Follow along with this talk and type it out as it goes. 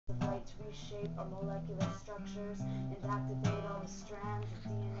to reshape our molecular structures and activate all the strands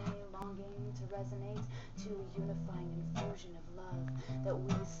of DNA longing to resonate to a unifying infusion of love that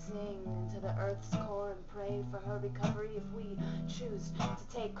we sing into the earth's core and pray for her recovery. If we choose to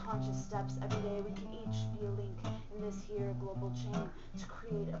take conscious steps every day, we can each be a link in this here global chain to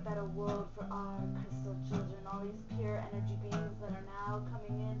create a better world for our crystal children, all these pure energy beings that are now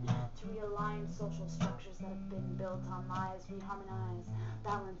coming in to realign social structures that have been built on lies. We harmonize,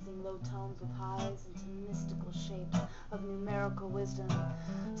 balancing low tones with highs into mystical shapes of numerical wisdom,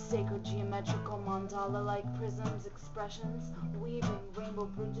 sacred geometrical mandala-like prisms, expressions, weaving rainbow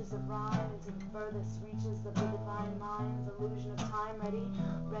bridges of rhyme into the furthest reaches of the divine lines, illusion of time. Ready,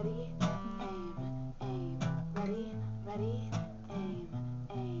 ready, aim, aim, ready, ready, aim,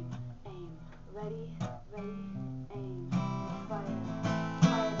 aim, aim, ready, ready, aim, fire,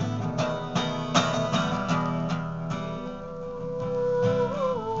 fire the world.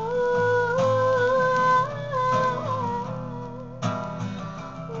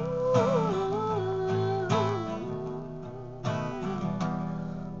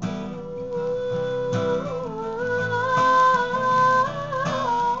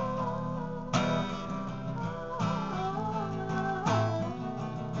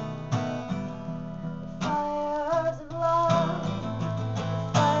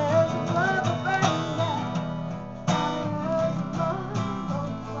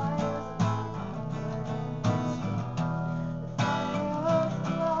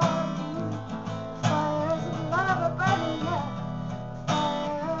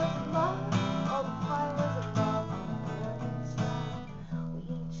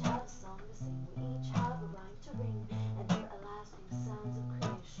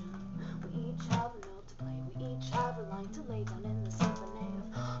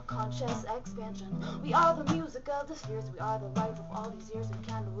 Conscious expansion. We are the music of the spheres. We are the life of all these years. We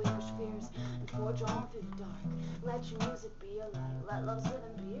can relinquish fears and forge on through the dark. Let your music be your light. Let love's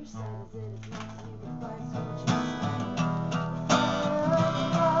rhythm be your sight, as it is meant to unify so much insight.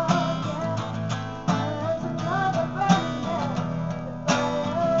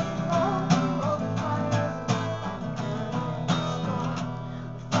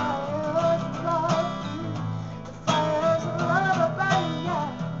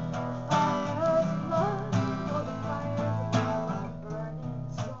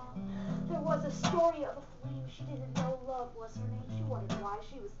 Story of a flame. She didn't know love was her name. She wondered why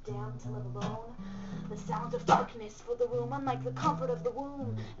she was damned to live alone. The sounds of darkness filled the room, unlike the comfort of the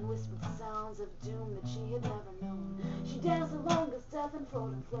womb, and whispered sounds of doom that she had never known. She danced along as death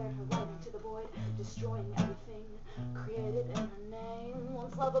unfurled and flared her light into the void, destroying everything created in her name.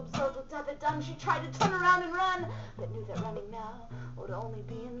 Once love observed what death had done, she tried to turn around and run, but knew that running now would only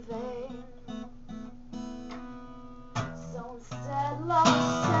be in vain. So instead, love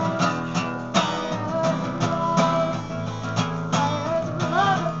sang.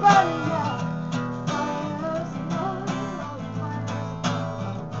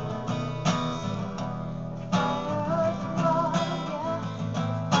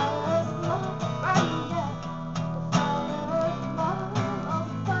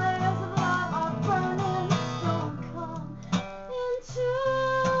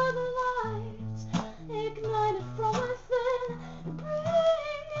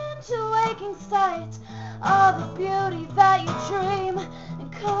 Sight of the beauty that you dream,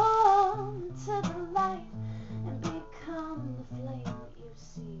 and come to the light and become the flame that you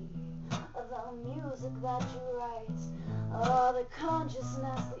see, of the music that you write, of the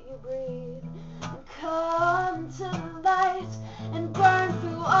consciousness that you breathe, and come to the light and burn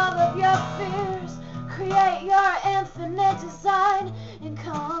through all of your fears, create your infinite design, and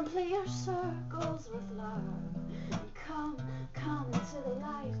complete your circles with love, and come to the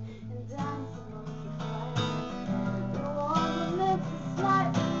light and dance amongst the fire. The one that lives this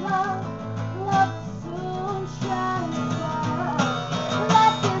life in love, love will soon shine bright.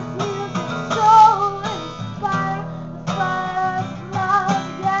 Let this music so inspire the fires of love,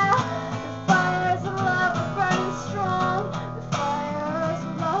 yeah. The fires of love are burning strong. The fires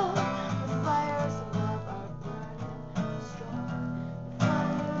of love are burning strong. The fires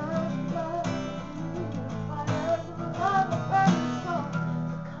of love are burning strong.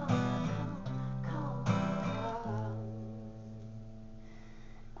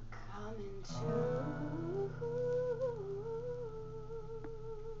 Come into